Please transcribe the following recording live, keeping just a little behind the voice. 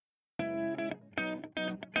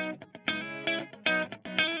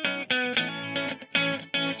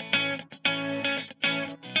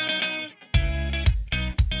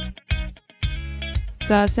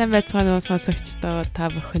За сайн байцгаана уу сонсогчдоо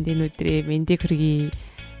та бүхэнд энэ өдрийн мэндийг хүргэе.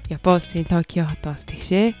 Японы Токио хотоос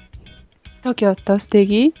тэгшээ. Токио хотоос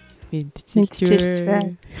тэги. Мэдчихэж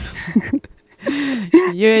байна.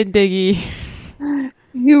 Юэндэги.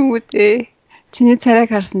 Юу дээ. Чиний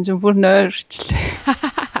царайг харсан чинь бүр нойрчлээ.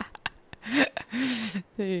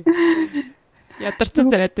 Тэг.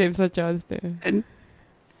 Ядарсан царайтай юм сууж байгаа зү.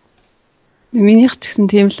 Минийх ч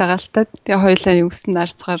гэсэн тийм л байгаа л та. Тэгээ хоёулаа юусэн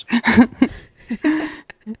нарцгаар.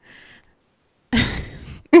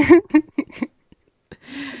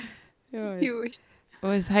 Юу.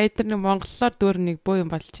 Ой саядар нэг монголоор дөөр нэг буу юм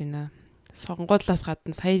болж байна. Сонгуудлаас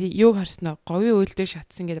гадна сая юу харснаа говийн үйлдэл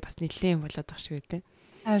шатсан гэдэг бас нэлээд юм болоод байгаа шиг үү.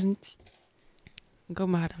 Харин Ингээ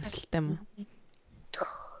харамсалтай юм.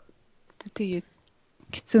 Тэгээд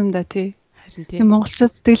хэцүү юм да тий. Харин тий.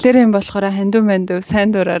 Монголчууд сэтгэлээрээ юм болохоор хандив мандив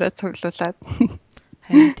сайн дураараа цуглуулад.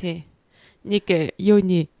 Харин тий. Нэг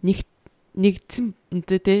юуны нэгдсэн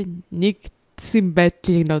тий нэгдсэн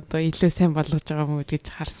байдлыг нь одоо илүү сайн болгож байгаа юм уу гэж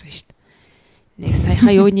харсан шүү дээ. Нэг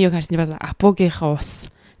саяхан юуны юу харсны бас апогийнхаа ус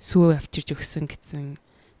сүү авчирж өгсөн гэсэн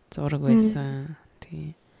зураг байсан.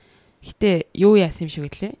 Тий. Гэтэ юу яасан юм шиг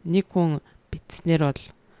үлээ. Нэг хүн битснэр бол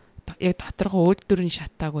яг доторхоо үйлдвэрийн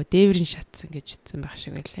шатаагүй дээврийн шатсан гэж ütсэн байх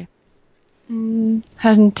шиг байлээ.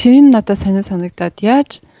 Харин тийм надад сонио санагдаад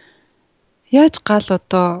яаж гал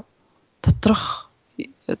одоо доторх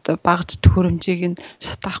одоо багж төхөөрөмжийг нь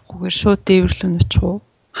шатаахгүйгээр шууд дээвэрлэн очих уу?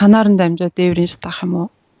 Ханаар нь дамжаад дээврийн шатаах юм уу?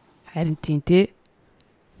 Харин тийм тий.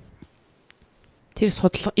 Тэр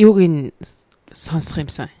судлага юуг нь сонсох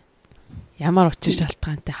юмсан. Ямар учир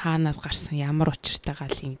шалтгаантай хаанаас гарсан ямар учиртай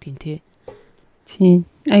гал ингэдэг тий. Тийм.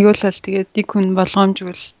 Айгуулал тэгээд нэг хүн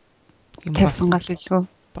болгоомжгүй л тавьсан гал илүү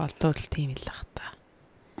болдод л тийм л ах та.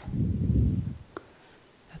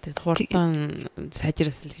 Тэгээд хурдан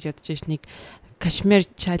сайжраас л гэж бодож байна. Нэг Кашмир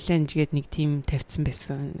чаленж гэдэг нэг тим тавьсан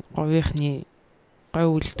байсан. Говийнхны гой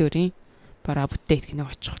үйлдвэрийн бараа бүтээгт гинэ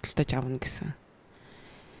очих хөдөлтөж авна гэсэн.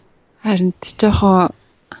 Харин жоохон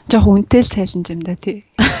үнэтэй л чаленж юм да тий.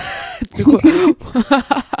 Зөвхөн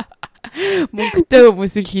мөнгөтэй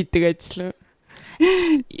хүмүүс л хийдэг ажил.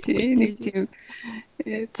 Тий нэг тийм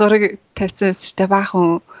зураг тавьсан шүү дээ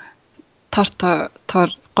баахан тор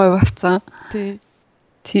гой авцсан. Тий.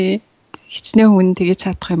 Тий. Хичнээн хүн тэгэж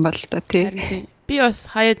чадах юм бол та тий. Би бас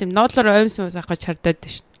хаяад юм ноолоор оймсон ус авах гэж хардаад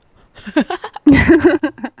байна шүү.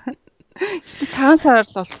 Чи цагаан сараар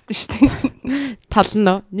л болцсон шүү дээ. Тал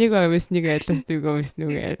нь нэг оймс нэг айлаас нэг оймс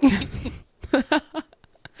нэг айл.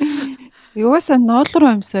 Юусаа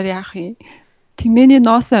ноолоор оймсоор яах юм? Тэмээний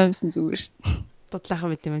ноосоо оймсон зүгээр шүү дээ.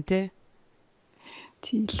 Дудлаахан байт юм тий.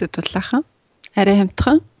 Тий илүү дудлаахан. Арай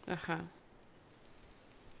хамтхан. Аха.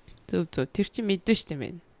 Зөв тэр чинь мэдвэ шүү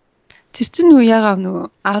дээ. Тэр чинь яагаад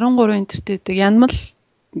нөгөө 13 интертейдэг янмал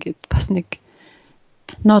ингээд бас нэг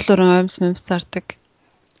ноолоор оймс зардаг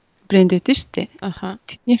брэнд эдэн шүү дээ. Аха.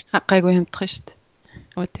 Тэдний гайгүй хамтхан шүү дээ.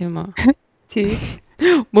 Оо тийм үү. Тий.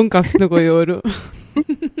 Мөнгө авсан уу өөрөө?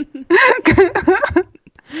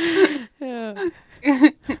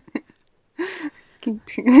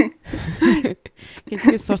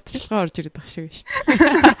 Гинтээ сурталчилгаа орж ирээд байгаа шиг шүү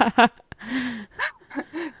дээ.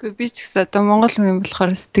 Гэхдээ би ч гэсэн одоо монгол хүн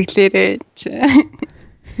болохоор сэтгэлээрээ ч.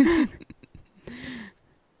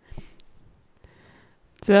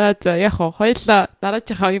 За яг хоёлаа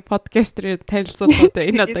дараачихаа подкастрын танилцуулгууд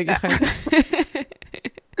энэ одоогийнхаа.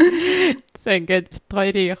 За ингээд бит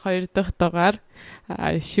хоёрын хоёр дахь дугаар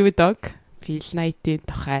Shoe Dog Phil Knight-ийн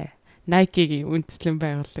тухай Nike-гийн үндэслэн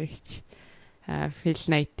байгуулагч Phil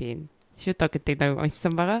Knight-ийн Shoe Dog гэдэг нэг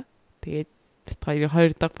уншсан байгаа. Тэгээд бит хоёрын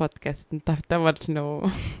хоёр дахь подкастт тавтаа марлна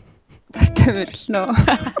уу? Тавтаа марлна уу?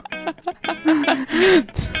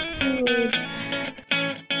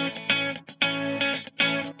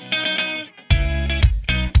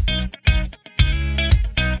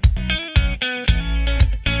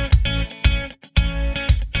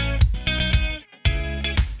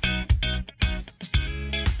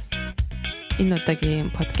 Энэ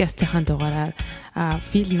удаагийн подкастын дугаараар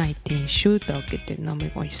Phil Knight-ийн Shoe Dog гэдэг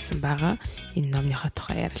номыг уншсан байгаа. Энэ номныхоо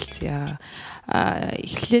тухай ярилцъя.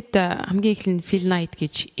 Эхлээд хамгийн эхлэн Phil Knight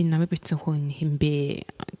гэж энэ номыг бичсэн хүн хэн бэ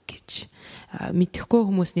гэж мэдэхгүй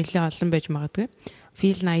хүмүүс нэлээд олон байж магадгүй.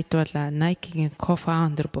 Phil Knight бол Nike-гийн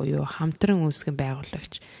co-founder буюу хамтран үүсгэн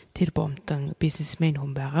байгуулагч тэр бомтон бизнесмен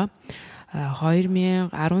хүн байгаа.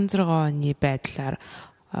 2016 оны байдлаар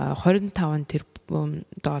 25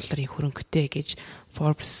 $25 хөрөнгөтэй гэж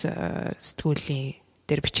Forbes сэтгүүлийн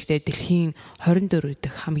дээр бичигдээ дэлхийн 24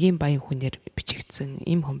 дэх хамгийн баян хүнээр бичигдсэн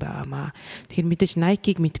ийм хүн байгаамаа. Тэгэхээр мэдээж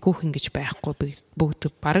Nike-г мэдгүй хүн гэж байхгүй,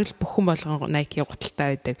 бүгд бараг л бүх хүн болгон Nike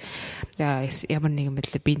гуталтай байдаг. Ямар нэгэн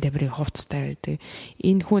байдлаар биеийн тамирын хувцастай байдаг.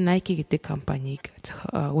 Энэ хүн Nike гэдэг компанийг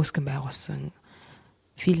үүсгэн байгуулсан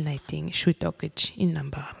Phil Knight-ийн Shoe Dog гэж энэ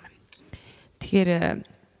ном байгаа. Тэгэхээр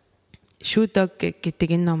Shoe Dog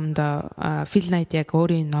гэдэг энэ номд Phil Knight яг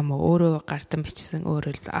өөрийн ном өөрөө гартан бичсэн,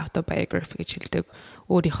 өөрөө autobiography гэж хэлдэг,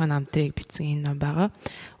 өөрийнхөө намтрыг бичсэн энэ ном байгаа.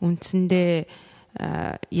 Үндсэндээ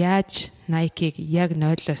яаж Nike-г яг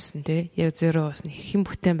нойлоосон те яг зероос нь хэн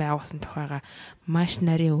бүтээн байгуулсан тухайга маш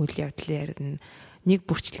нарийн үйл явдлын ярина. Нэг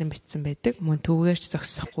бүрчлэн бичсэн байдаг. Мөн түүгээрч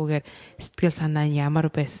зогсохгүйгээр сэтгэл санаа нь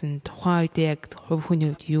ямар байсан, тухайн үед яг хувь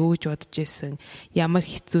хүний үед юу гэж бодож исэн, ямар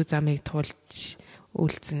хэцүү замыг туулж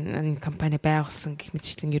үйлцэн компани байгуулсан гэх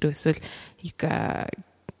мэтчлэн ерөөсөө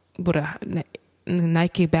бүр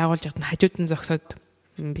Nike байгуулж байгаад хажууд нь зогсоод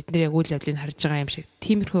бидний яг үйл явдлыг харж байгаа юм шиг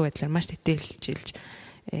тиймэрхүү байдлаар маш тэтгэлжилж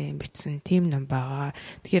бичсэн тийм ном байгаа.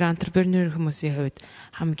 Тэгэхээр entrepreneur хүмүүсийн хувьд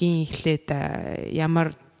хамгийн эхлээд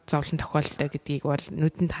ямар зовлон тохиолдолтой гэдгийг бол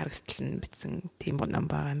нүдэнд харагдтал бичсэн тийм ном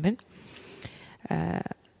байгаа юм байна.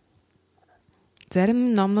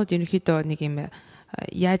 Зарим номнууд ерөнхийдөө нэг юм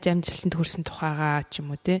яаж амжилтанд хүрсэн тухайгаа ч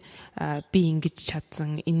юм уу те би ингэж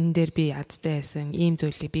чадсан, энэ дээр би ядтай байсан, ийм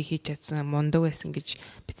зүйлийг би хийж чадсан, мундаг байсан гэж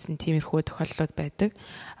бичсэн тиймэрхүү тохиолдлууд байдаг.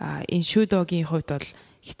 Энэ Shoe Dog-ийн хувьд бол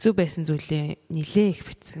хэцүү байсан зүйлээ нэлээ их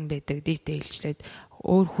бичсэн байдаг, detailчлээд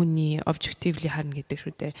өөр хүний objectively харна гэдэг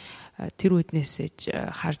шүү дээ. Тэр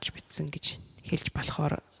үднээсээ харж бичсэн гэж хэлж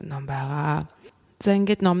болохоор ном байгаа. За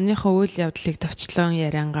ингээд номныхоо үйл явдлыг товчлон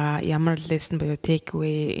яриангаа ямар lesson буюу take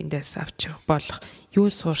away эндээс авчих болох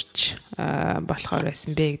юу сурч болохоор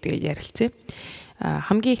байсан бэ гэдгийг ярилцъя.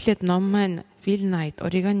 Хамгийн эхлээд ном маань Phil Knight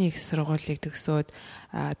оригоны их сургуулийг төгсөөд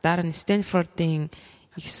дараа нь Stanford-ийн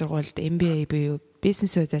их сургуульд MBA буюу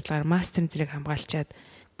бизнес удирдлагаар мастерын зэрэг хамгаалчаад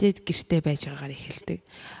тэд гэртээ байж байгаагаар эхэлдэг.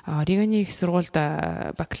 Оригоны их сургуульд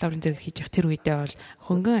бакалаврын зэрэг хийж явах тэр үедээ бол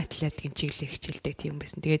хөнгөн атлетикийн чиглэлийг хичээлдэг тийм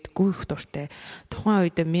байсан. Тэгээд гүйх дуртай. Тухайн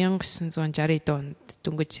үед 1960-ийн донд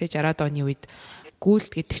дөнгөж 60-аад оны үед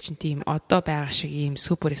гүйлт гэдэг чинь тийм одоо байгаа шиг ийм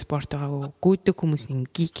супер спорт байгаагүй. Гүйдэг хүмүүс юм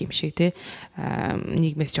гик юм шиг те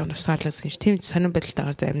нийгмээс жоон тусгаарлаж гэж тийм сонирн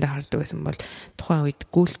байдалтайгаар заримдаа хардаг байсан бол тухайн үед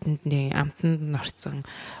гүйлтэнд амтанд нь орцсон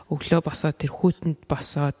өглөө босоод тэр хүүтэнд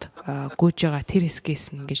босоод гүйж байгаа тэр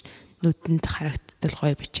хэсгээс нь ингэж нүдэнд харагдтал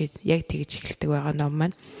гоё бичээд яг тэгж эхэлдэг байгаа ном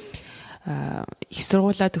маань. Их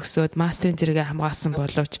сургуулаа төгсөөд мастерын зэрэгээ хамгаалсан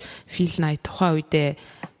боловч Phil Knight тухайн үедээ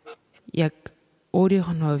яг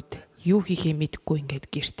өөрийнх нь хувьд юу хийхээ мэдэхгүй ингээд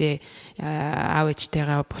гэртээ аав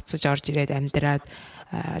ээжтэйгээ буцаж орж ирээд амьдраад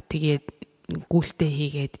тэгээд гүйлтээ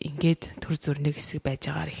хийгээд ингээд төр зүр нэг хэсэг байж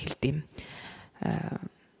байгаагаар эхэлдэм.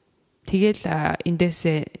 Тэгэл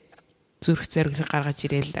эндээсээ зүрх зориг гаргаж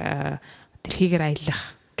ирээл дэлхийгээр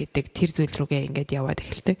аялах гэдэг тэр зүйл рүүгээ ингээд яваад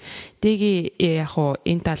эхэлдэг. Тэгийг яг хуу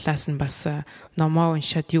энэ талаас нь бас номоо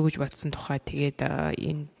уншаад юу гэж бодсон тухай тэгээд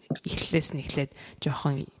энэ эхлээс нь эхлээд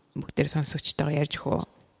жоохон бүгдээр сонсогчтойгоо ярьж өгөө.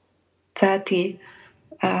 За тий.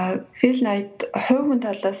 Phil Knight хувийн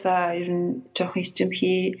талаас ер нь жоохон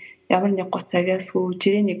ичимхий ямар нэг гоц авьяасгүй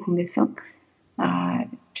жирийн нэг хүн байсан.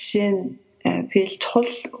 Жишээ нь Phil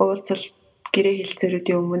чухал уулзалт гэрээ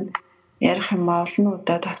хэлцээрүүдийн өмнө ярих юм олон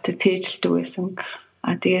удаа тавтаж цээжилдэг байсан.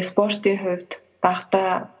 Тэгээ спортын хувьд багтаа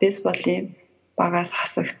бейсболын багаас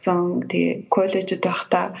хасагдсан. Тэгээ коллежид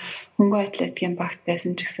байхдаа хөнгөн атлетикийн багт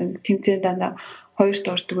байсан ч гэсэн тэмцээн дандаа хоёрт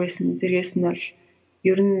ордог байсан. Зэргээс нь бол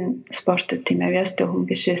ер нь спортод тийм авьяастай хүн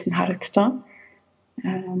бишээс нь харагдаж байгаа.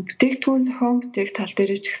 Бүтээгдэхүүн зохион бүтээх тал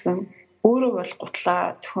дээр ч гэсэн өөрөө бол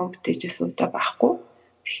гутлаа зохион бүтээжсэн удаа байхгүй.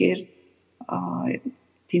 Тэгэхээр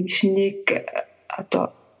тийм шинийг одоо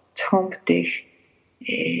зохион бүтээх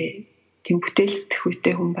тийм бүтээл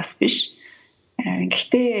сэтгхүйтэй хүн бас биш.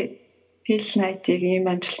 Гэхдээ Phil Knight-ийг ийм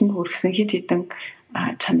амжилтанд хүргэсэн хэд хэдэн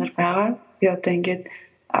чанар байгаа. Би одоо ингээд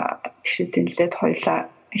тэгшээ тэнэлээд хоёлаа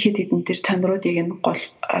хэд хэдэн тэр чанаруудыг нь гол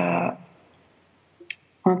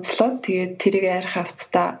онцлоод тэгээд тэрийг арих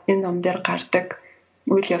хавцтай энэ ном дээр гардаг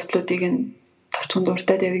үйл явдлуудыг нь товчхон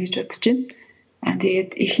дуртай давь гэж бодож байна.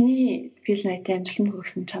 Тэгээд эхний Phil Knight-ийн амжилтанд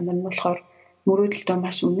хүргэсэн чанар нь болохоор мөрөөдөлтөө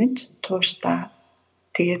маш үнэнч, тууштай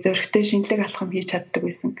тэгээд зөрөгтэй шинэлэг алхам хийж чаддаг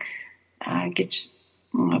байсан гэж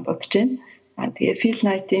бодож байна. Тэгээд Phil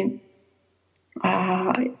Knight-ийн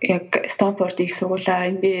яг Stanford их сургуулаа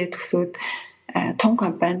MBA төгсөөд том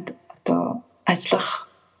компанид одоо ажиллах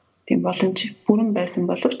тийм боломж бүрэн байсан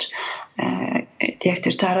боловч яг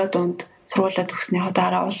тэр 60 дунд сургуулаа төгснөхийн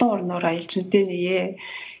дараа олон орноор аялж мэдээ.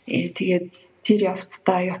 Тэгээд тэр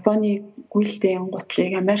явцдаа Японы гүйлтийн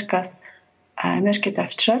гутлыг Америкаас Америкт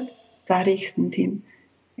авчраад зарыг гэсэн тийм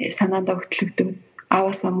санаандаа хөтлөгдөөд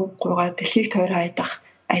аваасаа мөнгө гуйгаад дэлхийг тойроо хайдах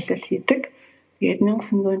аялал хийдэг. Тэгээд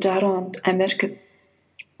 1960 онд Америкт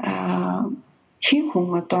хин хүн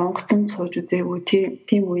одоо онгоцон сууж үзээгүй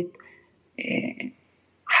тийм үед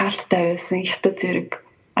хаалттай байсан хятад зэрэг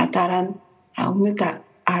дараа нь өмнөд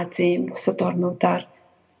Азийн бусад орнуудаар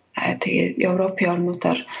тэгээд Европын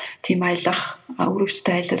орнуудаар тийм аялах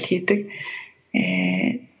өрөвчтэй аялал хийдэг.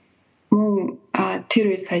 Мөн тэр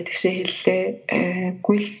үед сая тэгшээ хэллээ.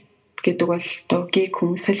 Гүйл гэдэг бол одоо гик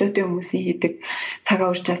хүмүүс, солиотын хүмүүсийн хийдэг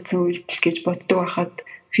цагаан урж чадсан үйлдэл гэж боддог байхад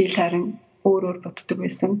фил харин өөр боддог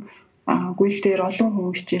байсан. Гүйл дээр олон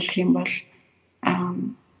хүн хичээлэх юм бол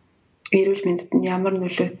эрүүл мэндэд нь ямар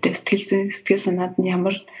нөлөөтэй, сэтгэл санаанд нь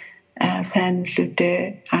ямар сайн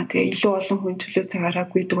нөлөөтэй, тэгээ илүү олон хүн чөлөө цагаараа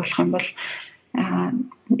гүйдэг болох юм бол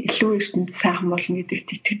илүү эрдэнэ сайхан болно гэдэгт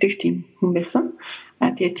итгэдэг тийм хүн байсан.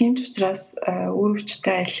 Тэгээ тийм ч учраас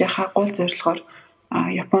өрөвчтэй аяллахаа гол зорилгоор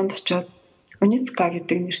Японд очоод Onitsuka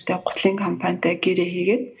гэдэг нэртэй гутлын компанитай гэрээ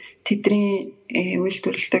хийгээд тэдний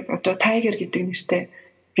үйлдвэрлэдэг одоо Tiger гэдэг нэртэй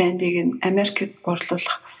брендийг нь Америкт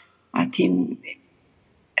борлуулах тийм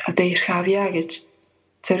одоо эрх авъя гэж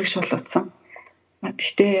зоригшуулсан.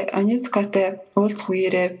 Гэхдээ Onitsuka-тай уулзах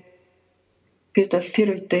үеэрээ бид бол тэр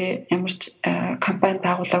үедээ ямар ч компани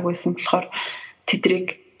байгуулаагүйсэн болохоор тэдрийг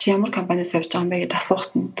чи ямар компаниас авч байгаа юм бэ гэдээ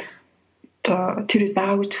асуухт нь одоо тэр үед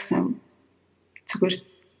байгаагүй ч гэсэн зүгээр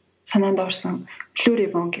санаанд орсон Blue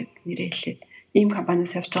Ribbon гэдэг нэрээ хэлээд ийм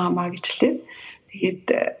компаниас авч байгаа маа гэж хэлээд тэгээд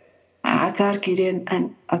азар гэрээ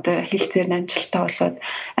одоо хилцээр нь амжилттай болоод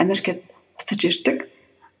Америкт буцаж ирдэг.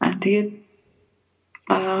 Тэгээд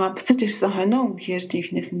буцаж ирсэн хоноо үнэхээр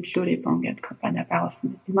жинхнээс нь Blue Ribbon гэдэг компани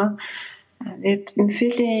байгуулсан юм аа. Тэгээд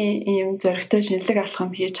Филийн ийм зөрөгтэй шинэлэг алхам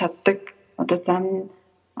хийж чаддаг одоо зам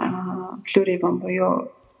Blue Ribbon буюу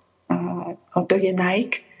одоогийн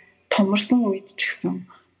Nike томорсон үед ч гэсэн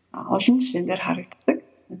олон жишээнээр харагддаг.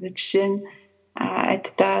 Жишээ нь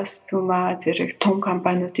Adidas, Puma зэрэг том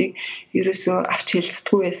компаниудыг ерөөсөө авч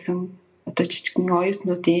хэлцдэггүй байсан. Одоо жижигхэн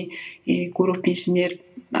оюутнуудын групп инженер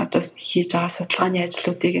одоо хийж байгаа судалгааны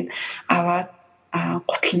ажлуудыг нь аваад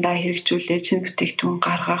гутландаа хэрэгжүүлээд шинэ бүтээгдэхүүн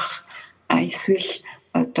гаргах эсвэл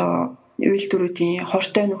одоо үйлдвэрүүдийн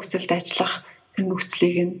хортой нөхцөлд ажиллах тэр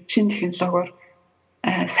нөхцөлийг нь шинэ технологиор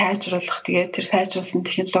сайжруулах. Тэгээд тэр сайжруулсан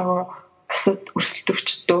технологи бусад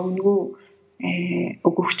өрсөлдөгчдөө өнгөө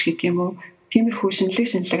өгөгч гэдэг юм уу. Тиймэрхүү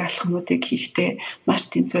шинэлэг алхмуудыг хийхдээ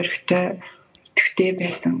маш тийм зоригтой, идэвхтэй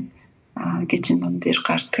байсан гэж энэ ном дээр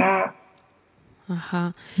гардаг.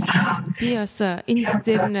 Би бас энэ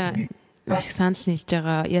зүйл нь маш санал нийлж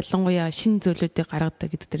байгаа. Ялангуяа шинэ зөвлөдүүдийг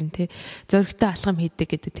гаргадаг гэдэг дэр нь тий. Зоригтой алхам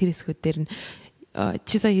хийдэг гэдэг тэр хэсгүүд дээр нь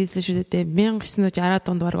чи сая хэлсэн шүү дээ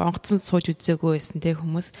 1960-аад онд баг онгоцон сууж үзээгүй байсан тий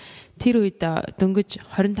хүмүүс. Тэр үед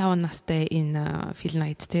дөнгөж 25 настай энэ Phil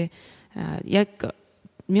Knight тий яг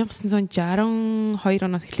 1962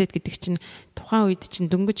 оноос эхлээд гэдэг чинь тухайн үед чинь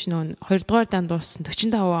дөнгөж нөө 2 дугаар дан дууссан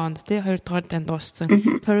 45 онд тий 2 дугаар дан дууссан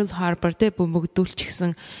Pearl Harbor тий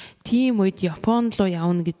бөмбөгдүүлчихсэн тийм үед Японд руу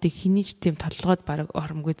явна гэдэг хэний ч тийм толгойд баг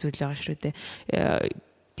оромгүй зүйл байгаа шүү дээ.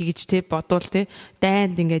 Тэгэж тий бодвол тий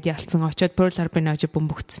дайнд ингээд ялцсан очиод Pearl Harbor навж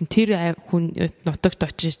бөмбөгдсөн тэр хүн нутагт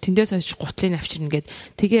очиж тэндээс хойш гутлын авчирна гэд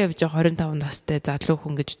тэгээ явж 25 настай залуу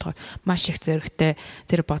хүн гэж бодохоор маш их зөрөгтэй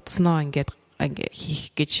тэр бодсноо ингээд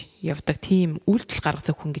хийх гэж явдаг тийм үйлдэл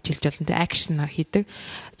гаргадаг хүн гэж хэлж болно. Тэ акшн хийдэг.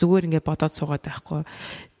 Зүгээр ингээд бодоод суугаад байхгүй.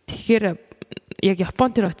 Тэгэхээр яг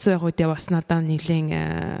Японд тэр оцсон үед бас надад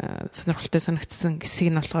нэлийн сонирхолтой санагдсан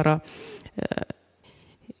хэсэг нь болохоор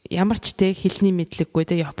ямар ч тэ хэлний мэдлэггүй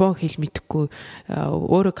тэ Япон хэл мэдэхгүй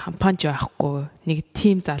өөрөө компанич байхгүй нэг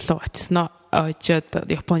тим залуу очсноо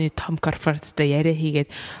очоод Японы том корпорацтай яриа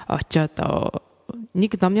хийгээд очоод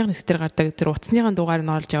нэг номын хэсгээр гардаг тэр утасныхаа дугаар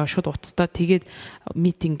нь олж аваа шууд утастаа тэгээд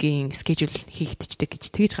митингийн скежюл хийгдчихдэг гэж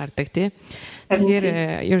тэгж гардаг тий.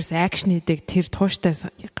 Тэгэхээр ерөөс акшн хийдэг тэр тууштай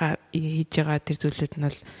хийж байгаа тэр зүйлүүд нь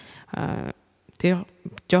бол тий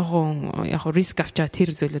жоохон яг риск авчаа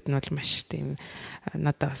тэр зүйлүүд нь бол маш тийм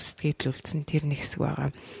надад сэтгэл үлдсэн тэр нэг хэсэг байгаа.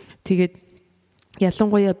 Тэгээд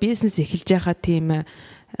ялангуяа бизнес эхэлж байгаа тийм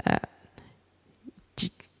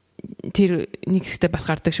тэр нэг хэсэгтээ бас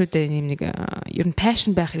гардаг шүү дээ нэг ер нь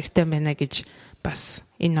passion байх хэрэгтэй байна гэж бас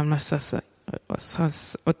энэ номноос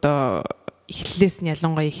бас одоо эхлэлээс нь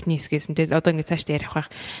ялангуяа эхний хэсгээс нь тэгээд одоо ингэ цаашдаа ярих байх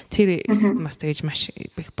тэр хэсэгт бас тэгэж маш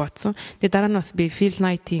их бодсон. Тэгээд дараа нь бас би Phil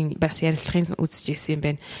Knight-ийн бас ярилцлагын үзэж ирсэн юм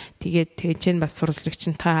байна. Тэгээд чинь бас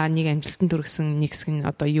сурвалжлагч нь та нэг амжилтанд хүрсэн нэг хэсэг нь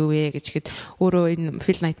одоо юу вэ гэж хэд өөрөө энэ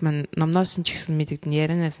Phil Knight маань номноос нь ч гэсэн мэдэгдэн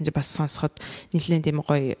ярианаас нь бас сонсоход нэлээд тийм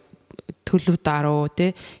гоё төлөв даруу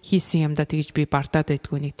те хийсэн юмдаа тэгж би бартаад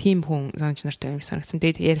байдгүй нэг тийм хүн санаж нартай юм санагдсан.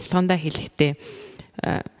 Тэгээд ярилцлагандаа хэлэхдээ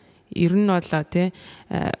ер нь бол те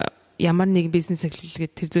ямар нэг бизнес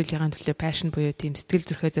эхлүүлгээд тэр зүйлийн төлөө passion буюу тийм сэтгэл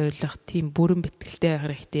зүрхээ зориулах тийм бүрэн бэтгэлтэй байх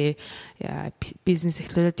хэрэгтэй. Бизнес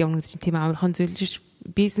эхлүүлээд явна гэж тийм амархан зүйл биш.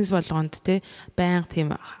 Бизнес болгонд те байнга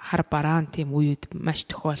тийм хар бараан тийм үед маш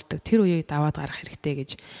тохиолдог. Тэр үеийг даваад гарах хэрэгтэй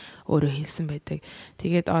гэж өөрөө хэлсэн байдаг.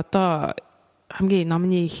 Тэгээд одоо хамгийн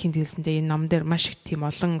номны ихэнд хэлсэндээ энэ ном дээр маш их тийм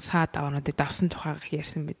олон саад аваануудыг давсан тухайг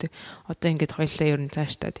ярьсан байдаг. Одоо ингээд хоёлаа ер нь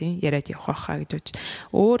цааш та тийм яриад явах байхаа гэж бодож.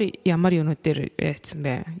 Өөр ямар юунууд дээр яатсан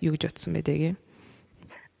бэ? Юу гэж утсан бэ тэгээ?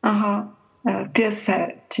 Тэс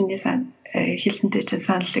чиний хэлсэнтэй чинь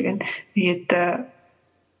саналыг нэгэд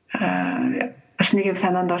бас нэг юм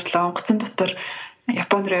санаанд орлоо. Онгоцон дотор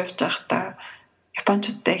Японд руу явж байхдаа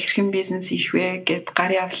Япончуудтай хэрхэн бизнес хийх вэ гэд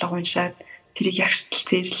гарын авлага уншаад тэрийг ягштал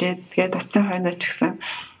зээжлээд тэгээд утсан хойноо ч гэсэн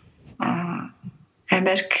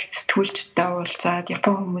Америк сэтгүүлчтэй уулзаад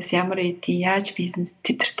Япон хүмүүс ямар ийдیں яаж бизнес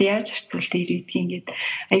тэдэртээ яаж харьцуулт ирээдгийг ингээд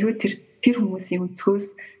айгүй тэр хүмүүсийн өнцгөөс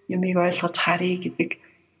юмыг ойлгож харъя гэдэг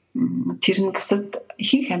тэр нь бусад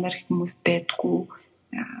ихэнх Америк хүмүүст байдгүй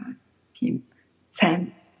тийм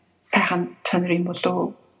сайхан чанар юм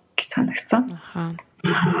болов гэж санагцсан.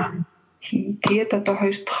 Тэгээд одоо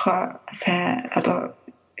хоёр дахь сайн одоо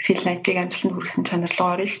Phil Knight-ийг амжилтанд хүргэсэн чанар руу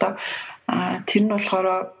орё л доо. Тэр нь болохоор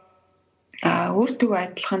өөртөө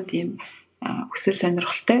адилхан тийм хүсэл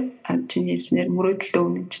сонирхолтой чиний хэлснээр мөрөөдөлтөө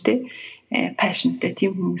үнэнчтэй passionтэй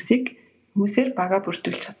тийм хүмүүсээр бага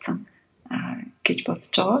бүрдүүлж чадсан гэж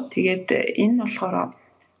бодож байгаа. Тэгээд энэ нь болохоор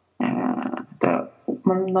одоо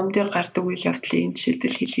ном дээр гардаг үйл явдлын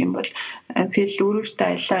жишээлбэл хэлэх юм бол Phil өөрөөсөө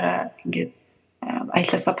аяллаараа ингээд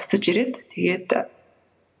аяллаасаа буцаж ирээд тэгээд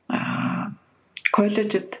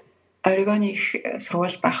коллежид Орегоны их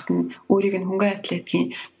сургууль багт нь өөрийг нь хөнгөн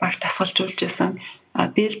атлетикийн баг дасгалжуулж байсан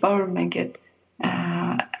Bill Bowerman гэдэг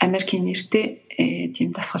Америкийн нэртэй тийм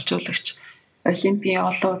дасгалжуулагч Олимпийн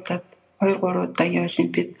олон удаад 2-3 удаагийн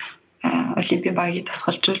Олимпийн багийг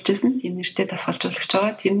дасгалжуулж байсан тийм нэртэй дасгалжуулагч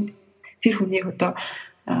байгаа. Тэр хүнийг одоо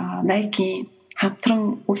Nike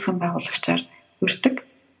хамтран үүсгэн байгуулагчаар өртөг.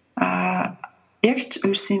 Яг ч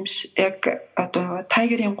өөрсөн юм биш. Яг одоо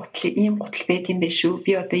Tiger-ийн гутлыг ийм гутал байд юм биш үү?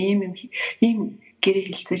 Би одоо ийм гэрээ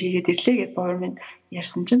хэлцээр хийгээд ирлээ гэд Bowerman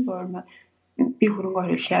ярьсан чинь Bowerman би хөрөнгө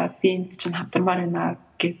оруулъя. Би энд чинь хамтармаар байна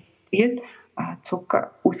гэгээд цуг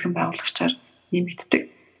үүсгэн байгуулагчаар нэмэгддэг.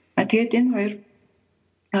 Тэгээд энэ хоёр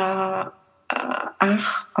анх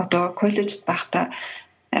одоо коллежид байхдаа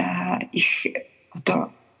их одоо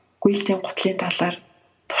гүйлтийн гутлын талаар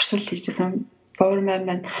туршил хийжсэн. Bowerman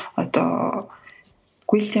маань одоо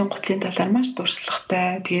гүйлтийн гутлын талаар маш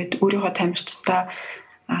дурслагтай. Тэгээд өөрийнхөө тамирчдаа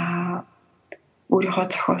өөрийнхөө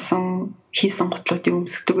зохиосон хийсэн гутлуудыг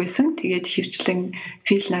өмсгдөг байсан. Тэгээд хөвчлэн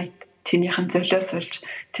Phil Knight тэрнийхэн золиос олж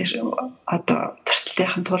тэр одоо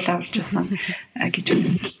туршлынхын туулаа авалж байсан гэж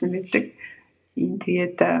хэлсэн байдаг.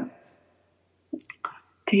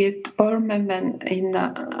 Тэгээд Bowerman маань энэ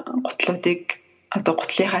гутлуудыг одоо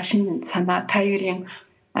гутлынхаа шинэ санаа Tiger-ийн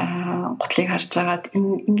гутлыг харж агаад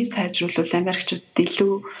ингэж сайжруулбал Америкчуудад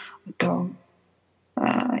илүү одоо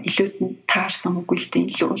илүү таарсан үгэлтэн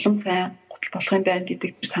илүү улам сайн гутал болох юм байна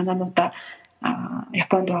гэдэг санаануудаа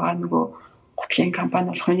Японд байгаа нөгөө гутлын компани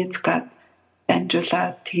болох Onizuka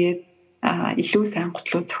дамжуулаад тэгээд илүү сайн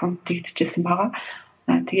гутлууд зохиомжтойгдчихсэн байгаа.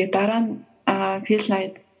 Тэгээд дараа нь Phil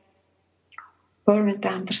Knight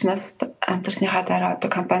Bowerman-тай хамтарсныхаа дараа одоо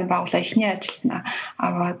компани байгуулаа эхний ажилтнаа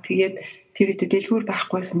аваад тэгээд тэр үед дэлгүүр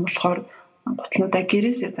байхгүйсэн болохоор гутлуудаа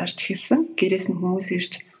гэрээсээ зарж эхэлсэн. Гэрээс нь хүмүүс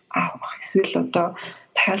ирж авах эсвэл одоо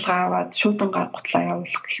захиалга аваад шуудангаар гутлаа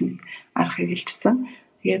явуулах гэх мэт арга хэрэгжилсэн.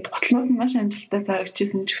 Тэгээд гутлууд нь маш амжилттай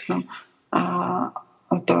зарагдчихсан ч гэсэн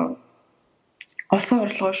одоо олсон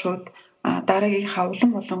орлогоо шууд дараагийнхаа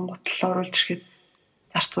улам олон гутал оруулж ирэхэд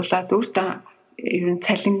зарцуулаад өөртөө ер нь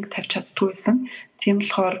цалин тавьж чаддгүй байсан. Тийм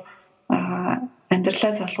болохоор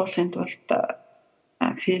амьдралаа залгуулахын тулд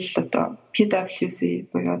Phil одоо PwC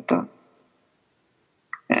буюу одоо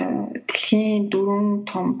дэлхийн 4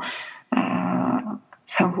 том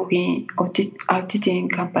санхүүгийн аудитын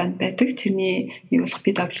компани байдаг. Тэрний нэг болох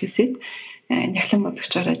PwC-д няхлан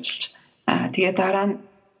бодгочоор ажиллаж тэгээд дараа нь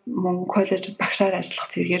мөн коллежид багшаар ажиллах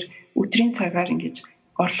зэрэгээр өдрийн цагаар ингэж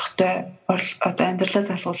орлоготой одоо амьдралаа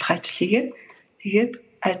залгуулах ажил хийгээд тэгээд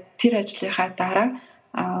тэр ажлынхаа дараа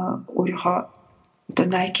өөрийнхөө одоо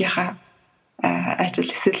Nike-ха ажил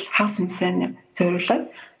эсвэл хагас хүмүүсээ зориулаад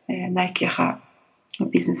Nike-ха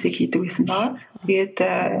бизнесийг хийдэг байсан баа. Тэгээд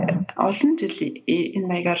олон жил энэ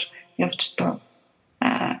маягаар явж тоо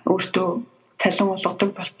өөртөө цалин олгодог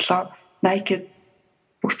болтлоо. Nike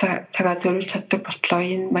бүх цагаа зориулж чаддаг болтлоо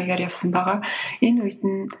энэ маягаар явсан байгаа. Энэ үед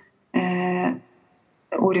нь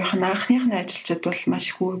өөрийнх нь анхных нь ажилчид бол маш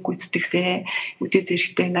их үүрэг гүйцэтгэсэн. Үдээ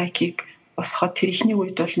зэрэгтэй Nike-г босгоод тэр ихний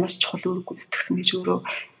үед бол маш чухал үүрэг гүйцэтгсэн гэж өөрөө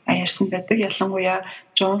ярьсан байдаг. Ялангуяа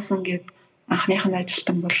Johnson гээд анхных нь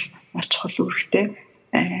ажилтан бол маш чухал үүрэгтэй.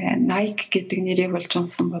 Nike гэдэг нэрийг бол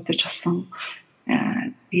Johnson бодож олсон.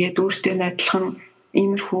 Тэгээд өөртөө адилхан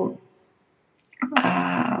иймэрхүү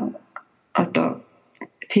одоо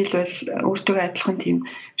Phil бол өөртөө адилхан тийм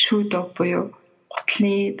shoe dog буюу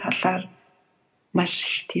гутлын талаар маш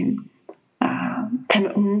их тийм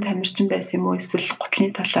өмнө тамирчин байсан юм уу эсвэл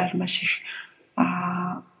гутлын талаар маш их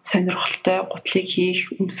сонирхолтой гутлыг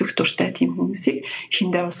хийх өмсөх дуртай тийм хүмүүсийг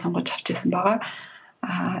хиндээ бас сонгож авчихсан байгаа.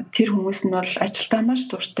 Тэр хүмүүс нь бол ажилдаа маш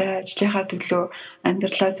дуртай, ажлынхаа төлөө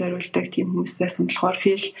амьдралаа зориулдаг тийм хүмүүс байсан болохоор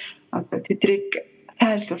Phil одоо тэдрийг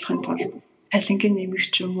сайн ажиллуулахын тулд цалингийн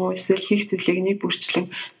нэмэгч юм уу эсвэл хийх зүйлийг нэг бүрчлэн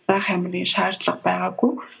заах юмрын шаардлага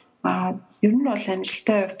байгаагүй. Ер нь бол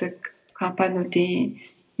амжилттай явдаг компаниудын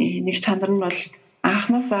нэг чанар нь бол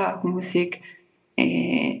анхнаасаа хүмүүсийг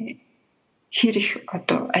хэр их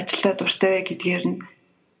одоо ажилдаа дуртай гэдгээр нь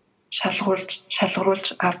шалгаруулж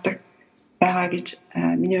авдаг байгаа гэж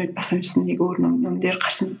миний хувьд бас юмсан нэг өөр ном дээр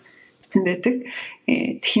гарсан байдаг.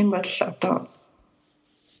 Тэгэх юм бол одоо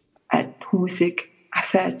хүмүүсийг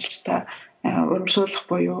асаа ажилдаа урамшуулах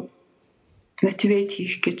буюу мотивейт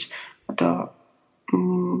хийх гэж одоо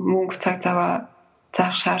мөнгө цаг заваа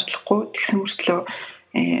заах шаардлагагүй тэгсэн мөртлөө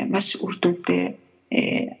маш үр дүнтэй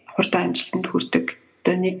хурдан амжилтанд хүрдэг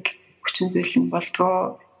одоо нэг хүчин зүйл нь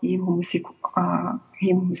болдгоо ийм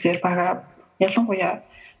хүмүүсээр бага ялангуяа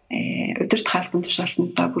өдөрт хаалтан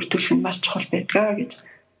тушаалтандаа бүрдүүлэх нь маш чухал байдгаа гэж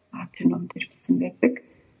тэр ном дээр бичсэн байдаг.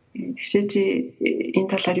 Тэгшээ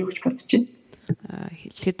энэ талаар юу гэж бодож байна?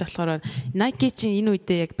 Хэлэхэд болохоор Nike чинь энэ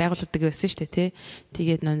үедээ яг байгуулдаг байсан шүү дээ тий.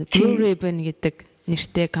 Тэгээд Blue Ribbon гэдэг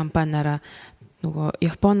нэртэй компаниараа нөгөө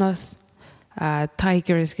Японоос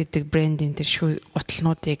Tigers гэдэг брендийн тэр шүү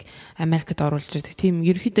гутлнуудыг Америкт оруулж ирдэг. Тийм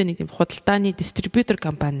ерөөхдөө нэг тийм худалдааны дистрибьютор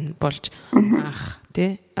компани болж анх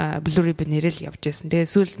тий Blue Ribbon нэрэл явж байсан.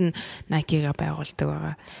 Тэгээ сүүлд нь Nike-га байгуулдаг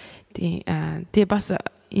байгаа. Тэгээ бас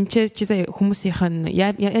энэ ч хүмүүсийнх нь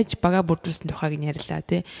яаж бага бүрдүүлсэн тухайг нь ярьлаа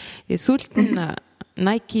тий. Сүүлд нь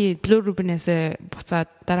Nike Blue Ribbon-ээс буцаад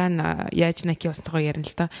дараа нь яаж Nike болсон тухайг ярина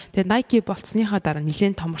л да. Тэгээ Nike болцсныхаа дараа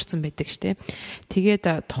нэлээд томорсон байдаг штэ.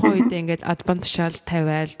 Тэгээд тухайн үед ингээд адбан тушаал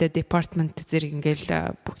тавиал тэгээ department зэрэг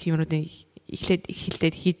ингээл бүх юмнуудыг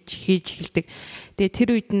эхлээд хийж эхэлдэг. Тэгээ тэр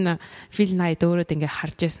үед нь Phil Knight өөрөө ингээд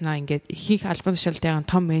харж яснаа ингээд ихэнх албан тушаалтын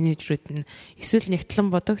том менежерүүд нь эсвэл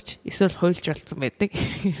нэгтлэн бодогч эсвэл хуйлж болсон байдаг.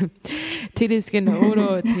 Тэр хэсэг нь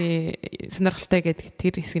өөрөө тий сонирхолтой гэдэг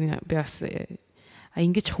тэр хэсэг нь би бас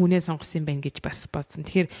ингэж хүнээ сонгосон юм байна гэж бас бодсон.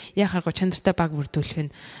 Тэгэхээр яхааргүй чанартай баг бүрдүүлэх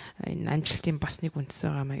нь энэ амжилтын бас нэг үндэс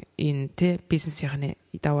байгаа энэ тий бизнесийн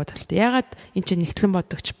даваа талтай. Ягаад эн чинь нэгтлэн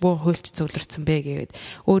бодогч буу хуульч зөвлөрсөн бэ гэгээд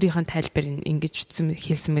өөрийнх нь тайлбар ингэж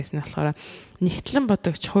хэлсэн байсан болохоор нэгтлэн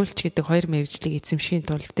бодогч хуульч гэдэг хоёр мэргэжлийг эзэмшихийн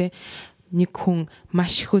тулд тий нэг хүн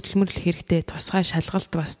маш их хөдөлмөрлөх хэрэгтэй тусгай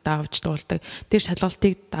шалгалт бас давж дуулдаг. Тэр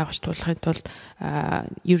шалгалтыг давж дуулахын тулд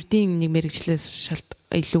ердийн нэг мэргэжлээс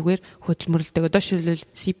илүүгээр хөдөлмөрлөдөг. Одоо шилбэл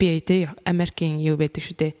CPA тий Америкийн юу байдаг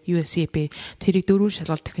шүү дээ. USCPA тэрийг 4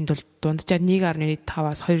 шалгалт өгөхийн тулд дунджаар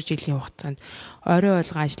 1.5-аас 2 жилийн хугацаанд орой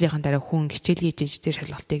болгон ажлынхаа дараа хүн хичээл хийж тэр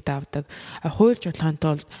шалгалтыг давдаг. Хуульч болгохын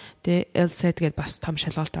тулд тий LSAT гэдэг бас том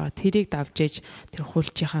шалгалт байгаа. Тэрийг давж ээж тэр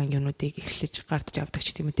хуульчийнхаа юмнуудыг эхлэж гардаж авдаг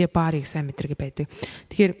ч тийм үү. Тий баар экзам мэтрэг байдаг.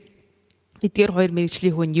 Тэгэхээр эдгээр хоёр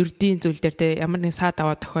мэргэжлийн хүн ердийн зүйл дээр те ямар нэг саад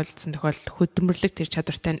аваа тохиолдсон тохиолдолд хөдөлмөрлөг тэр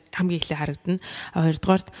чадвартай хамгийн ихлэ харагдана.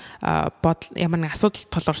 Хоёрдугаарт ямар нэг асуудал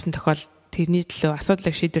тулгарсан тохиолдолд тэрний төлөө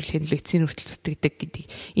асуудлыг шийдвэрлэхийн төлөө эцсийн хүртэл зүтгэдэг гэдэг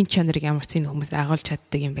энэ чанарыг ямар ч хүмүүс агуулж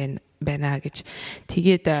чаддаг юм байна гэж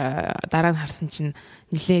тэгээд дараа нь харсан чинь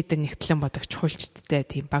нэлээд нэгтлэн бодогч хуульчдтай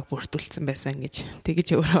тийм баг бүрдүүлсэн байсан гэж тэгэж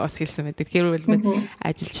өөрөө бас хэлсэн байдаг. Тэгэхээр бол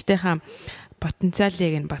ажилчдынхаа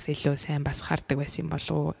потенциалыг нь бас илүү сайн бас хардаг байсан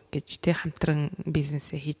болов уу гэж тэг хамтран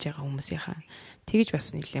бизнесээ хийж байгаа хүмүүсийнхаа тэгэж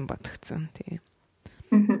бас нэлээд бодогцсон. Тэгээ.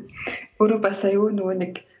 Өөрөө бас аюу нөгөө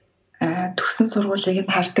нэг төгсөн сургуулийг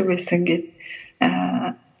нь хардаг байсан гэд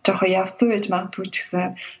жоохон явцсан байж магадгүй ч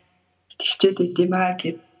гэсэн хичээд идэм аа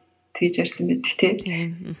гэд тэгж ярьсан мэт тий.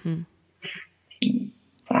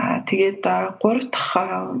 За тэгээд 3 дахь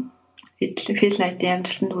Phil Knight-ийн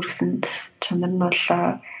амжилтанд хүрсэн чанар нь бол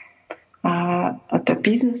одоо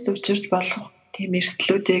бизнес төвчөрч болох тийм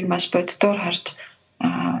эрсдлүүдийг маш боддоор харж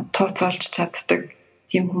тооцоолж чаддаг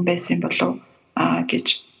тийм хүн байсан болов гэж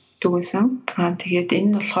дүгнсэн. Тэгээд энэ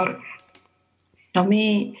нь болохоор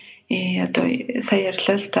номын одоо сая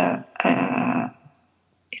ярьлаа л да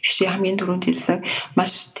жишээ хамгийн түрүүнд хэлсэн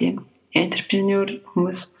маш тийм энтерпренеур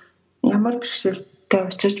хүмүүс ямар бэрхшээлтэй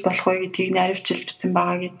учирч болох вэ гэдгийг наривчилж бичсэн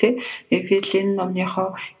байгаа гэдэг. Тэгээд энэ номныхоо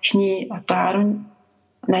эхний одоо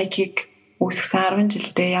Nike-г үүсгэсэн 10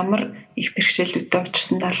 жилдээ ямар их бэрхшээлүүдтэй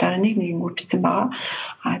учирсан талаар нэг үргэлжсэн байгаа.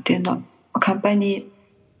 Тэгээд компани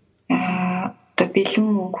одоо бэлэн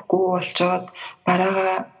мөнгөгүй болчоод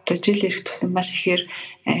бараагаа одоо жил ирэх тусам маш ихээр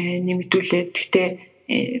нэмэгдүүлээд гэхдээ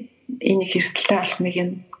энэ их эрсдэлтэй алхмыг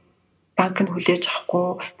нь банк нь хүлээж авахгүй,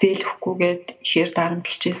 зээлэхгүйгээд ихээр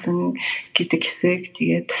дарамтлж исэн гэдэг хэсэг.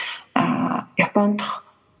 Тэгээд Японд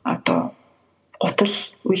одоо гутал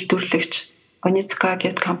үйлдвэрлэгч Onitsuka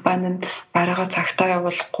гэдэг компани нь бараагаа цагтаа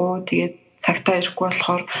явуулахгүй, тэгээд цагтаа ирэхгүй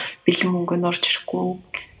болохоор бэлэн мөнгө нь орж ирэхгүй.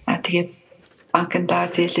 Тэгээд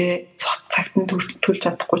банкнда зээлээ цагт нь төлж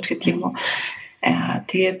чадахгүй ч гэдэг юм уу.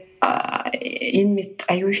 Тэгээд энэ мэд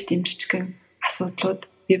аюу их дэмжигчгэн асуудлууд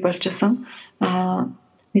бий болж исэн.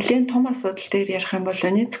 Нэлээд том асуудал дээр ярих юм бол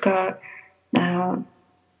Onitsuka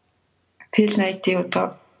Phil Knight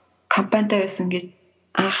одоо компанитай байсан гэж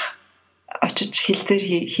анх очиж хэлцээр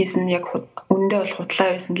хийсэн яг үндэ бол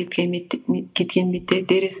худлаа байсан гэдгийг мэдээ.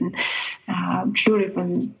 Дээрээс нь Blue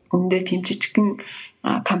Ribbon үндэ тийм жижигхэн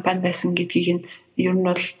компани байсан гэдгийг нь ер нь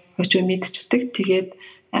бол хожуу мэдчихдэг. Тэгээд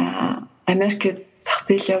Америкт зах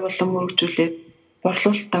зээл явуулан мөрөгжүүлээд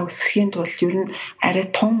борлуулалтаа өсгөхийн тулд ер нь арай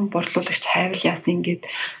том борлуулагч хайвал яасан гэд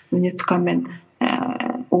Onitsuka маань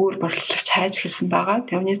өөр борлуулагч хайж хэлсэн байгаа.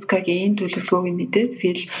 Тэгээд Onitsuka-гийн энэ төлөвлөгөөг мэдээд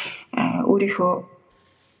Phil өөрийнхөө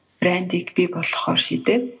брендийг бий болгохоор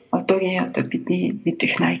шийдээд одоогийн бидний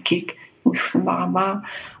мэдих Nike-г үүсгэсэн байгаамаа.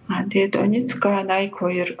 Тэгээд Onitsuka Nike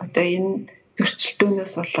хоёр одоо энэ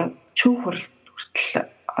зөрчилдөөнөөс болоод шүүх хуралд хүртэл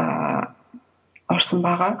орсон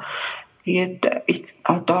байгаа. Тэгээд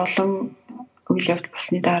одоо олон үйл явдал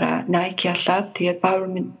болсны дараа Nike ялаад тэгээд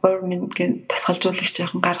Bowerman-гийн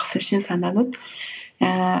тасгалжуулагчийн гаргасан шин санаанууд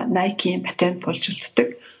Nike-ийн патент болж үлддэг.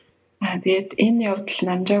 Тэгээд энэ явдал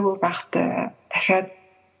намжаагүй байхдаа дахиад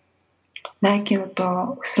Nike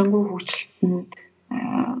одоо өсрөнгөө хөгжилтөнд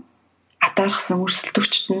атаархсан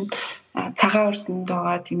өрсөлдөгчд нь цагаан ордонд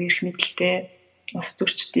байгаа тийм эрх мэдэлтэй ус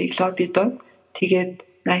төрчдийг лоббидод тэгээд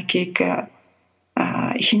Nike-г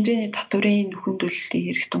их хэмжээний татварын нөхөндөлөлтийн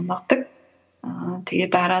хэрэгт унгаадаг.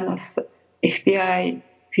 Тэгээд дараа нь бас FBI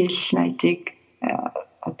Phil Knight-ыг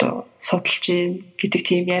одоо судалж ийн гэдэг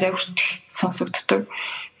тийм яриа хүртэл сонсогддог.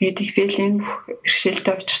 Тэгээд Phil-ийн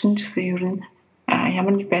бэрхшээлтэй учирсан ч гэсэн ер нь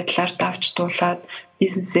ямар нэг байдлаар давж дуулаад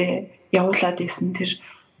бизнесээ явуулаад исэн тэр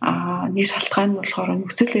нэг шалтгаан нь болохоор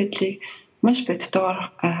нөхцөл байдлыг маш бодтойгоор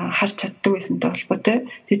харж чаддаг байсантай холбоотой.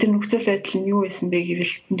 Тэгээд тэр нөхцөл байдал нь юу байсан бэ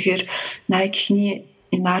гэвэл үнэхээр Nike-ний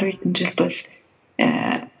энэ 10 хэдэн жилд бол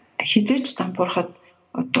хизээч дампуурахад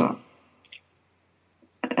одоо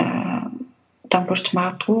дампуурч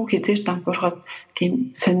магадгүй, хизээч дампуурахад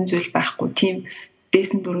тийм сонин зүйл байхгүй, тийм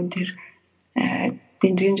дээсэн дөрөнд тэр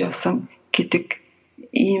дэнжинж явсан гэдэг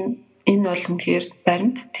ийм энэ бол үнэхээр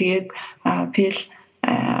баримт. Тэгээд Phil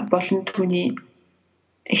болон түүний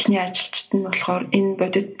эхний ажилчид нь болохоор энэ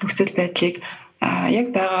бодит нөхцөл байдлыг яг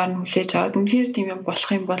байгаагаар нь хүлээж аваад үнэхээр тийм юм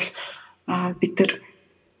болох юм бол бид нар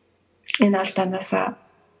энэ алдаанаас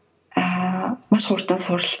маш хурдан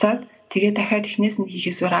суралцаад тэгээд дахиад эхнээс нь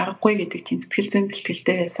хийхээс өөр аргагүй гэдэг тийм сэтгэл зүйн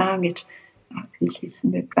бэлтгэлтэй байсан гэж хэлсэн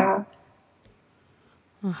байдаг.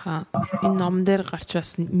 Энэ ном дээр гарч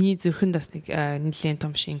бас миний зүрхэнд бас нэг нэлийн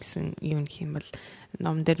том шингэсэн юм гэх юм бол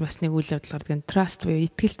ном дээр бас нэг үйл явдал гардаг. Trust буюу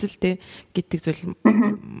итгэлцэлтэй гэдэг зүйл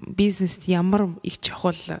бизнест ямар их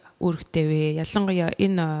чухал үүрэгтэй вэ? Ялангуяа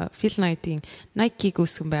энэ Phil Knight-ийн Nike-г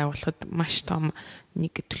үүсгэн байгуулахад маш том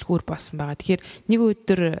нэг түлхүүр басан байгаа. Тэгэхээр нэг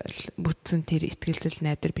өдөр бүтсэн тэр итгэлцэл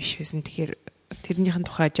найдар биш байсан. Тэгэхээр тэрнийхэн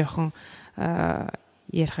тухай жоохон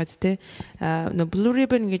ярихад те Blue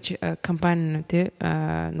Ribbon гэж компани те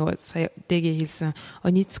нөгөө сая дэгээ хэлсэн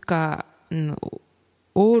Onitsuka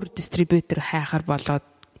өөр дистрибьютор хайхаар болоод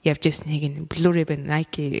явж ирснийг нь Blue Ribbon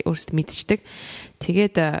Nike өөрсдөө мэдчихдэг.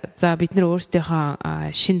 Тэгээд за бид нар өөрсдийнхөө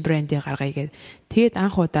шинэ брендийг гаргая гэдэг. Тэгээд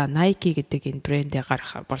анх удаа Nike гэдэг энэ брендийг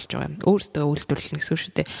гаргах болж байгаа юм. Өөрсдөө үйлдвэрлэх гэсэн үг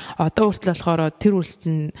шүү дээ. Одоо хүртэл болохоор тэр үйлдэл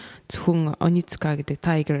нь зөвхөн Onitsuka гэдэг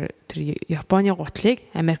Tiger тэр Японы гутлыг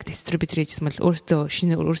Америк дистрибьютор хийжсэн бол өөрсдөө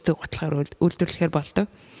шинэ өөрсдөө гутлахаар үйлдвэрлэхээр болдог.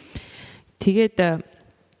 Тэгээд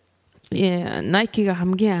Nike-га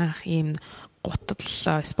хамгийн анх ийм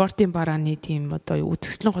гутал спортын барааны тийм одоо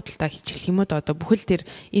үзэсгэлэн гуталтаа хичээлэх юм уу одоо бүхэл тэр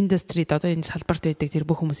индустрид одоо энэ салбарт байдаг тэр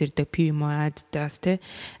бүх хүмүүс ирдэг Puma, Adidas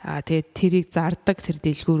тэгээд тэрийг зардаг тэр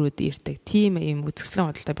дэлгүүрүүд ирдэг тийм ийм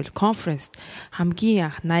үзэсгэлэн гуталтаа бил конференс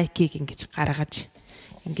хамгийн анх Nike-г ингэж гаргаж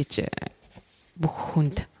ингэж бүх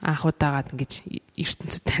хүнд анх удаагаад ингэж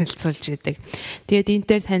ертөнцид танилцуулж яадаг. Тэгээд энэ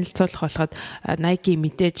дээр танилцуулах болоход Nike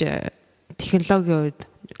мэдээж технологийн үед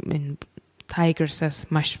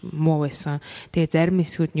Tiger-саас маш муу байсан. Тэгээ зарим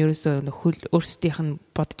хэсгүүд нь ерөөсөө өөрсдийнх нь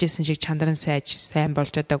бодож исэн шиг чандран сайн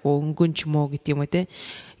болж чадаагүй өнгөн ч юм уу гэдэг юм уу те.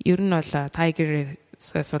 Ер нь бол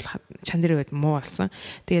Tiger-саас бол чандрын үед муу болсон.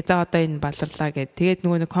 Тэгээ за одоо энэ баларлаа гэд. Тэгээд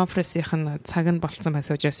нөгөө конференсийнх нь цаг нь болцсон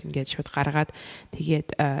байсан учраас ингээд шууд гаргаад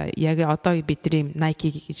тэгээд яг одоо бидний Nike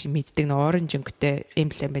гэж мэддэг нөгөө оранж өнгөтэй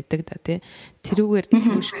эмблем байдаг да тий. Тэрүүгээр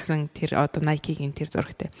swoosh гэсэн тэр одоо Nike-гийн тэр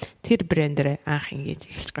зурагтай. Тэр брэндээр анх ингэж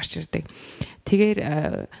эхэлж гарч ирдэг. Тэгэхээр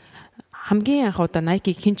хамгийн анх удаа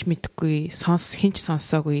Nike хинч мэдхгүй хинч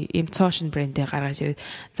сонссоогүй им цоошин брэндээ гаргаж ирээд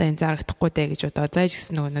за энэ зарагдахгүй дээ гэж одоо зааж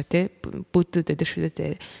гисэн нөгөө тий бүүдүүд өдөр шүү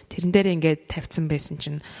дээ. Тэрэн дээр ингээд тавьсан байсан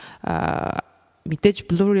чинь мэдээж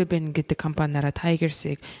Blue Ribbon гэдэг компаниараа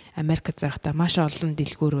Tiger-сыг Америкт зарахтаа маш олон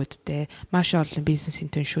дэлгүүрүүдтэй, маш олон бизнесийн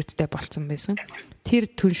түншүүдтэй болцсон байсан. Тэр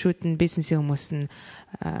түншүүд нь бизнесийн хүмүүс нь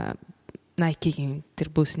Nike-гийн тэр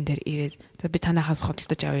бүүсэн дээр ирээд за би танахаас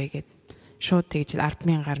хөдөлж авъя гэд шууд тэгж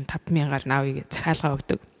 10,000-аар 5,000-аар авъя гэж захиалга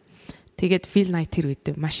өгдөг. Тэгээд Phil Knight тэр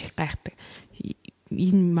үед маш их гайхдаг.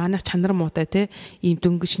 Энэ манайх чанар муутай те ийм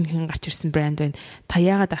дөнгөжнхэн гарч ирсэн брэнд байна. Та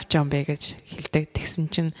яагаад авчаа юм бэ гэж хэлдэг. Тэгсэн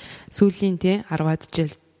чинь сүүлийн те 10-аад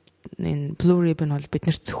жил энэ Blue Ribbon бол бид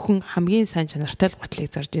нар зөвхөн хамгийн сайн чанартай л гутлыг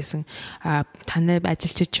зарж исэн. Таны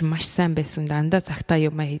ажилчид чинь маш сайн байсан. Дандаа цагтаа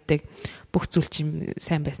юм хийдэг. Бүх зүйл чинь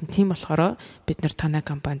сайн байсан. Тийм болохоор бид нар танай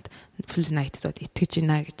компанид Phil Knight-д итгэж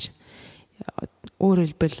байна гэж.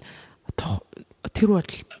 Өөрөөр хэлбэл тэр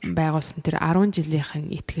бол байгуулсан тэр 10 жилийнх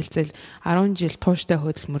нь итгэлцэл 10 жил тууштай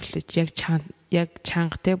хөдөлмөрлөж яг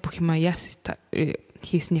чангатай бүх юм яс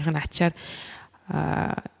хийснийх нь ачаар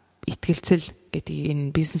итгэлцэл гэдэг энэ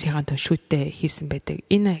бизнесийн төлшөөтэй хийсэн байдаг.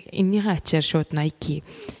 Энийхээ ачаар шууд Nike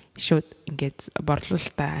шууд ингээд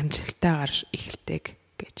борлуулалтаа амжилттайгаар эхэлдэг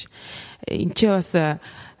гэж. Энд чи бас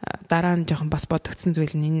дараа нь жоохон бас бодогдсон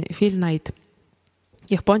зүйл нь энэ Phil Knight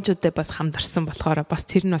Япончуудад бас хамдарсан болохоор бас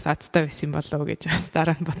тэр нь бас азтай байсан болов уу гэж бас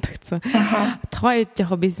дараа нь бодогдсон. Тухайн үед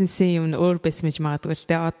жоохон бизнесийн юм өөр байсан гэж магадгүй л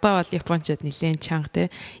те. Одоо бол Япончууд нэлээд чанга те.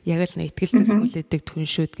 Яг л нэг итгэлцэл хүлээдэг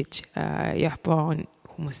түншүүд гэж Япон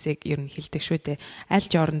хүмүүсийг ер нь хэлдэг шүү дээ. Аль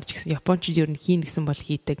ч оронд ч гэсэн Япончууд ер нь хийн гэсэн бол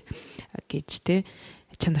хийдэг гэж те.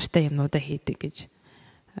 Чанартай юмнуудаа хийдэг гэж.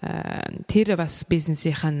 Тэр бас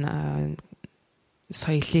бизнесийн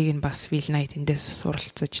соёлыг нь бас Phil Knight эндээс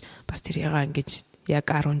суралцаж бас тэрийг ингэж яг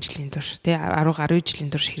 10 жилийн турш тий 10 гаруй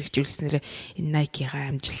жилийн турш хэрэгжүүлснээр энэ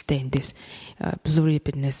Nike-ийн амжилттай эндээс Blue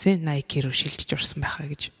Ribbon-ээс Nike руу шилжиж урсан байхаа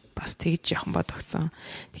гэж бас тэгж яхан бодогцсон.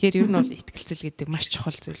 Тэгэхээр ер нь бол итгэлцэл гэдэг маш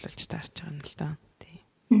чухал зүйл болж таарч байгаа юм л да. Тий.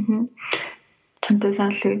 Чамтай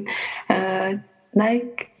санал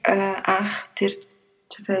Nike анх тэр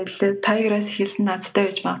Tiger-аас эхэлсэн надтай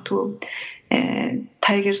байж магадгүй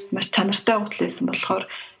Tiger маш чанартай гутлээсэн болохоор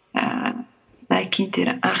Nike-ийн тэр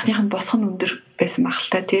анхных нь босгон өндөр байсан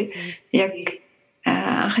багтал та тий. Яг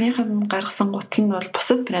анхных нь гаргасан гутал нь бол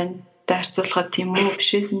бусад брэндтэй харьцуулахад тийм үү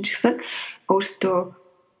бишээсэн ч гэсэн өөртөө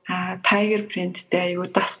Tiger брэндтэй аюу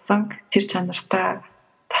дассан тэр чанартай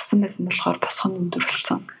дассан байсан болохоор босгон өндөр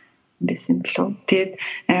болсон байсан болов. Тэгээд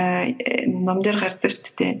ном дээр гардаг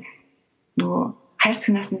шүү дээ. Нөгөө хайр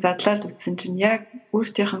цэгнаас нь задлаад үтсэн чинь яг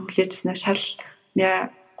өөртөөх нь хүлээжснээр шал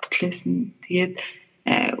яа гутал байсан. Тэгээд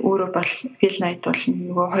өөрөө бол Phil Knight бол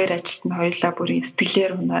нөгөө хоёр ажилт нь хоёулаа бүрийн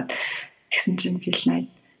сэтгэлээр унаад тэгсэн чинь Phil Knight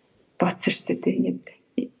боцсон шүү дээ. Ингээд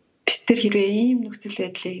бид тэр хэрвээ ийм нөхцөл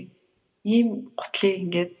байдлыг ийм гутлыг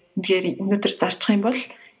ингээд өнөөдөр зарчих юм бол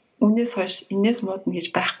үнээс хойш энэс муудна гэж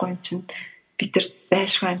байхгүй юм чинь бид тэр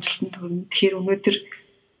зайлшгүй амжилтанд хүрнэ. Тэгэхээр өнөөдөр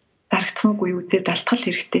зарагдсангүй үзээд алтгал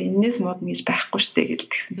хэрэгтэй. Энэс муудна гэж байхгүй шүү дээ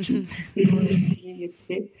гэдгсэн чинь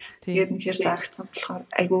тэгээд үнэхээр зарагдсан болохоор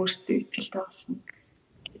айгүй өөртөө итгэлтэй болсон.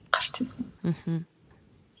 Гарч ирсэн.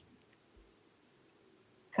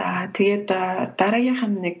 За тэгээд дараагийнх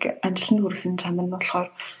нь нэг амжилтанд хүрсэн чанар нь болохоор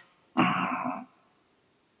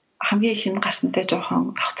хамгийн их нь гарсантай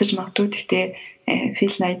жоохон давхцаж магадгүй. Гэхдээ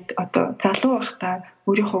Phil Knight одоо залуу байхдаа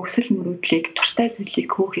өөрийнхөө өсөл мөрөөдлийг дуртай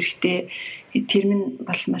зүйлийг хөөх хэрэгтэй. Тэр минь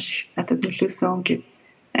бол маш надад нөлөөсөн гэд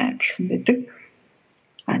тэгсэн байдаг.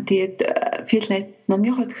 Тэгээд Phil Knight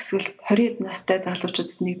номынхоо төгсгөлд 20 настай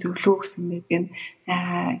залуучуудад нэг зөвлөгөө өгсөн байдаг нь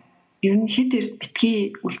ер нь хэд эрт битгий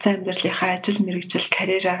үлцэн амьдралынхаа ажил мэргэжил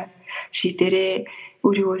карьераа шийдэрээ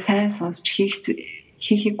өөрийгөө сайн сонсч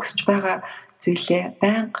хийхийг хүсэж байгаа зүйлээ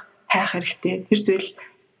байнга хайх хэрэгтэй. Тэр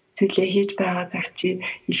зүйлээ хийж байгаа цаг чи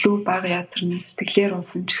илүү бага ядарна сэтгэлээр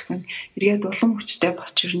унсан ч гэсэн эргээд улам хүчтэй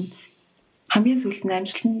босч ирнэ. Хамгийн сүүлд нь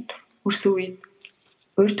амжилтанд хүрсэн үед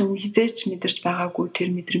урд өмнө хизээч мэдэрч байгаагүй тэр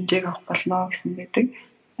мэдрэмжийг авах болно гэсэн байдаг.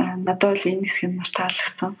 Надад бол энэ хэсэг нь маш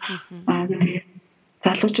таалагдсан. Тэгээд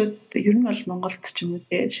залуучууд ер нь бол Монголд ч юм уу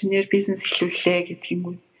шинээр бизнес эхлүүллээ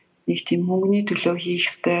гэдгийгүүд нэг тийм мөнгөний төлөө хийх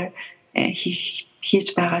ёстой хийж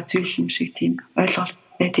байгаа зүйл юм шиг тийм ойлголт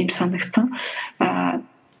байт юм санагдсан.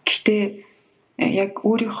 Гэхдээ яг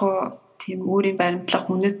өөрийнхөө тийм өөрийн баримтлах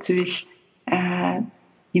үнэт зүйл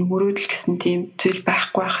юм мөрөөдөл гэсэн тийм зүйл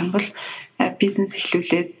байхгүй байх юм бол бизнес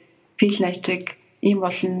эхлүүлээд Phil Knight-ыг ийм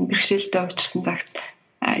олон бэрхшээлтэй учирсан цагт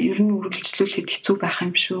ер нь үргэлжлүүлэхэд хэцүү байх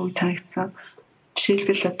юм шүү санагдсан.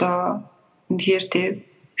 Жишээлбэл одоо үнэхээр тийм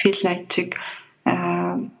Phil Knight-ыг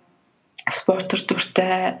спортер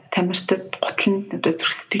дуртай тамирчид готлон одоо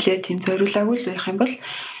зүрх сэтгэлээ тийм зориулаагүй л байх юм бол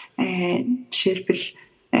жишээлбэл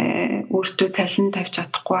өөртөө цалин тавьж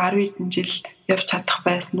чадахгүй 10 хэдэн жил явж чадах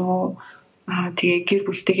байсан уу? Тэгээ гэр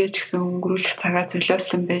бүлтэйгээ ч гэсэн өнгөрүүлэх цагаа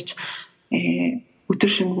золиослон байж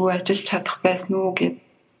өдөр шөнөгүй ажиллаж чадах байсан уу гэд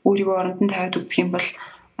өөрийгөө оронд нь тавиад үзэх юм бол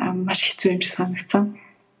маш хэцүү юм шиг санагдсан.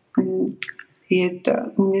 Тэгээд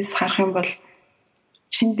үүнээс харах юм бол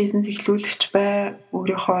шинэ бизнес эхлүүлэгч бай,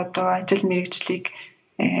 өөрийнхөө одоо ажил мэргэжлийг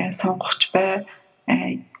сонгогч бай,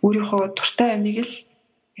 өөрийнхөө дуртай амийг л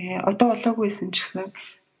одоо олоогүйсэн ч гэсэн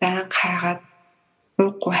байнга хайгаад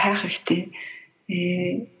ууггүй хайх хэрэгтэй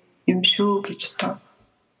юм шүү гэж одоо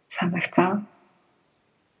санагцсан.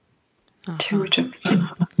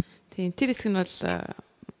 Тийм тэр хэсэг нь бол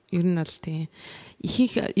ер нь бол тийм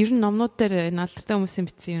ихэнх ер нь номнууд дээр энэ алдартай хүмүүсийн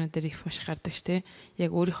бичсэн юмнууд дээр их маш гардаг ш тэ.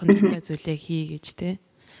 Яг өөрийнх нь дуртай зүйлээ хий гэж тэ.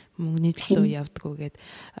 Мөнгөний төлөө явдггүй гэд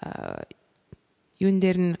юун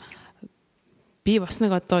дээр нь би бас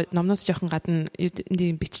нэг одоо номноос жоохон гадна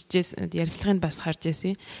биччихээс ярилцлагыг бас харж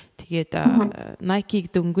байсан. Тэгээд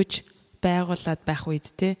Nike-г дөнгөж байгуулад байх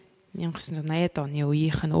үед те 1980-ад оны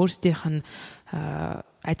үеийнх нь өөрсдийнх нь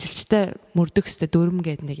ажилчтай мөрдөгстэй дүрм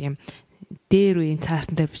гэдэг нэг юм дээр үеийн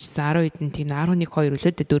цаасан дээр бичсэн 10 хэдэн тийм 11 2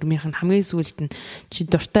 үлээд дөрмийнх нь хамгийн сүүлд нь чи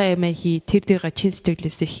дуртай юм хий тэр дээрээ чин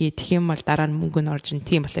сэтгэлээсээ хий тэгэх юм бол дараа нь мөнгө нь орж ин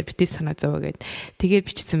тийм болохоор битээ санаа зовоо гэд тэгээд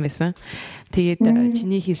бичсэн байсан. Тэгээд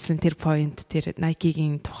чиний хэлсэн тэр point тэр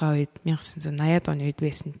Nike-гийн тухайн үед 1980-ад оны үед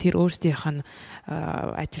байсан тэр өөрсдийнх нь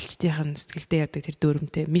ажилчдынх нь сэтгэлдээ явдаг тэр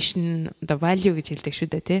дүрмтэй mission the value гэж хэлдэг шүү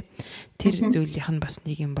дээ тий. Тэр зүйлийнх нь бас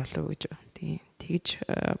нэг юм болов уу гэж тийм тэгж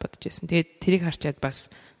бодож байсан. Тэгээд тэрийг харчаад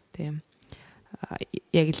бас тийм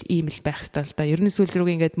яг л ийм л байх ёстой л да. Ер нь сүүл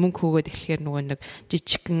рүү ингээд мөнгө хөөгөөд эхлэхээр нөгөө нэг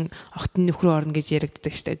жижигхэн охтон нөхрөө орно гэж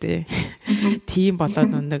яригддаг штэ тий. Тийм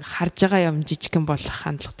болоод нэг харж байгаа юм жижигхэн болох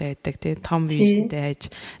хандлагатай байдаг тий. Том вижнтэй айж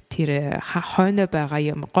тэр хойноо байгаа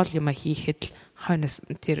юм гол юм хийхэд л хойноос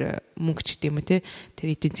тэр мөнгө ч гэдэм үү тий. Тэр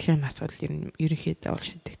эдийн засгийн асуудал ерөнхийдөө ол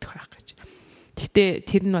шийдэгдэх байх гэж. Гэхдээ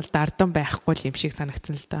тэр нь бол дардан байхгүй юм шиг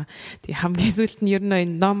санагдсан л да. Тэг хамгийн сүүлд нь ер нь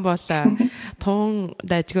энэ ном бол тун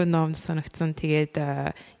дайжгүй ном санагдсан. Тэгээд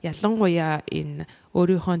ялангуяа энэ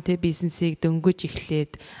өөрийнхөө тэ бизнесийг дөнгөж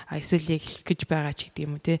эхлээд эсвэл эхлэх гэж байгаа ч гэдэг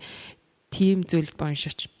юм уу те. Тим зүйлд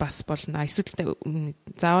уншиж бас болно. Эсвэл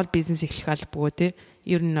заавал бизнес эхлэх албагүй те.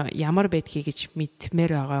 Ер нь ямар байдгийг гэж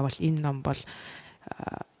мэдмээр байгаа бол энэ ном бол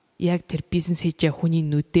яг тэр бизнес хийж байгаа хүний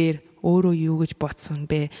нүдээр өөрөө юу гэж бодсон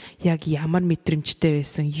бэ? Яг ямар мэдрэмжтэй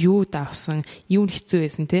байсан? Юу давсан? Юу хэцүү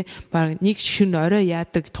байсан те? Бараг нэг шөнө орой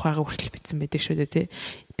яадаг тухайга хүртэл бичсэн байдаг шүү дээ те.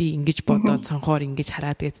 Би ингэж бодоод цонхоор ингэж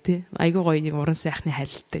хараад гэд те. Айгуу гоё уран сайхны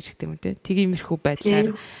харилцаатай ч гэдэг юм те. Тиймэрхүү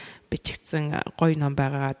байдлаар бичигдсэн гоё ном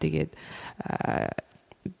байгаа. Тэгээд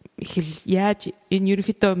яаж энэ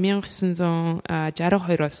ерөнхийдөө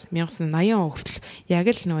 1962-оос 1980 он хүртэл яг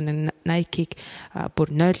л нөгөө Nike-г бүр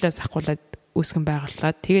 0-оос ахгуулаад үүсгэн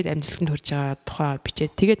байгууллаад тэгээд амжилтанд хүрч байгаа тухай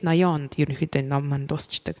бичээд тэгээд 80 онд ерөнхийдөө ном маань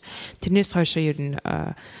дуусчдаг. Тэрнээс хойш ер нь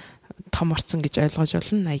том орсон гэж ойлгож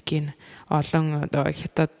болно. Nike-г олон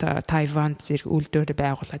хятад, Тайванд зэрэг үйлдвэр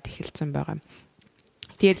байгуулад эхэлсэн байгаа.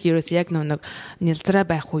 Тэр ерөөс яг нэг нэлзраа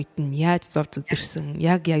байх үед нь яаж зов зүдэрсэн,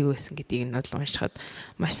 яг юу байсан гэдгийг нь бол уншихад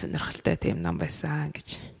маш сонирхолтой тийм ном байсан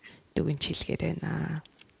гэж дүгнж хэлгээр байна.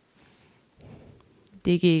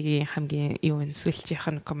 Дэгийн хамгийн юу вэ? Сүүлчийнх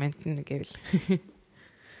нь комент нь гэвэл.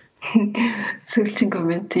 Сүүлчийн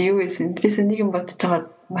комент юу вэ? Бис нэг юм бодож байгаа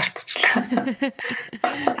мартчихлаа.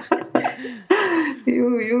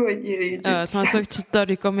 Юу ирээд. Сонсогчдод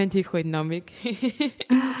рекоменд хийх вэ номыг?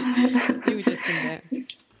 Юу гэж байна?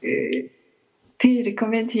 Тий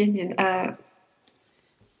рекоменд хийх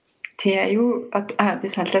тий юу би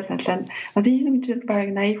саналаа. Одоо энэ үед баг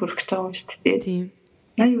 80 хүрэх гэж байгаа юм шүү дээ. Тийм.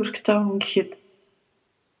 80 хүрэх гэж байгаа хүн гэхэд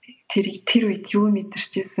тэр үед юу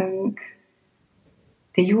мэдэрчээсэн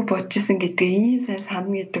тэгээ юу бодчихсан гэдгээ ийм сайн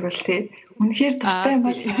санана гэдэг бол тий үнэхээр дуртай юм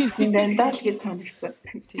бол юм байна даа л гэж санагдсан.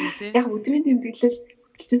 Яг өдрийн тэмдэглэл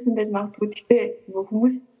биччихсэн байж магадгүй. Гэхдээ нөгөө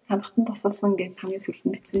хүмүүс санахтан тусалсан гэж хамгийн сүүлд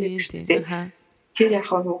нь бичсэн байдаг шүү дээ. Тэгэхээр яг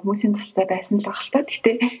хүмүүсийн тусалцаа байсан л баг л та.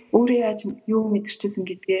 Гэхдээ өөрөө яаж юу мэдэрчээсэн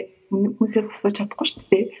гэдгээ хүмүүсээс асууж чадахгүй шүү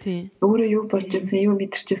дээ. Өөрөө юу болж ирсэн, юу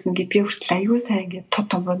мэдэрчээсэн гэдгээ хүртэл аюу сайн ингээд тод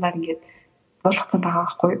томроор ингээд болгоцсон байгаа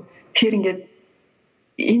байхгүй. Тэгэхээр ингээд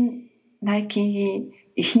энэ Nike-ийн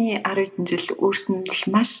эхний 10 хэдэн жил өөрт нь л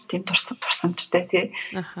маш тийм турсамжтай тий.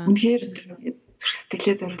 Үнэхээр зүрх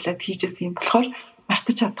сэтгэлээ зориулаад хийжсэн юм болохоор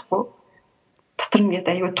мартаж чадахгүй. Дотор ингээд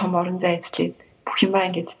аюу том орон зай эзлээд бүх юмаа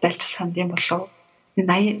ингээд дайлчлах юм болов.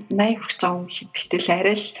 80 хүрч байгаа хүн хэвтэл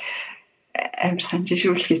арай л амар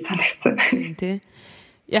санжишүүлхий санагцсан. Тий.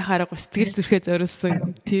 Яг харахгүй сэтгэл зүрхээ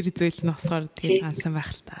зориулсан тэр зүйл нь болохоор тэгээ сансан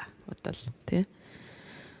байх л та. Бодвол тий.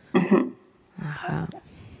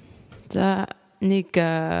 За нэг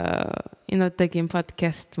энэ удаагийн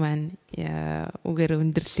подкаст маань үгээр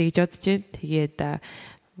өндөрлөе гэж бодож байна. Тэгээд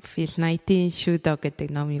Phil Knight-ийн Shoe Dog гэдэг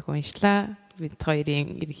номыг уншлаа. Бид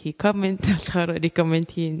хоёрын ерхий комент болохоор recommend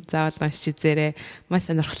хийн заавал уншиж үзээрэй. Маш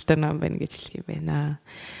сонирхолтой ном байна гэж хэлэх юм байна.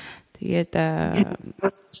 Тэгээд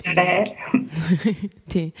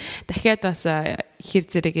тий. Дахиад бас хэр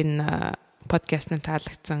зэрэг энэ подкаст нь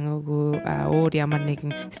таалагдсан үгүй өөр ямар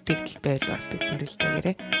нэгэн сэтгэл байвал бас бидэнд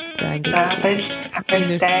үлдээгээрэй. За ингээд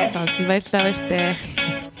баярлалаа.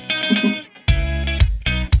 Баярлалаа.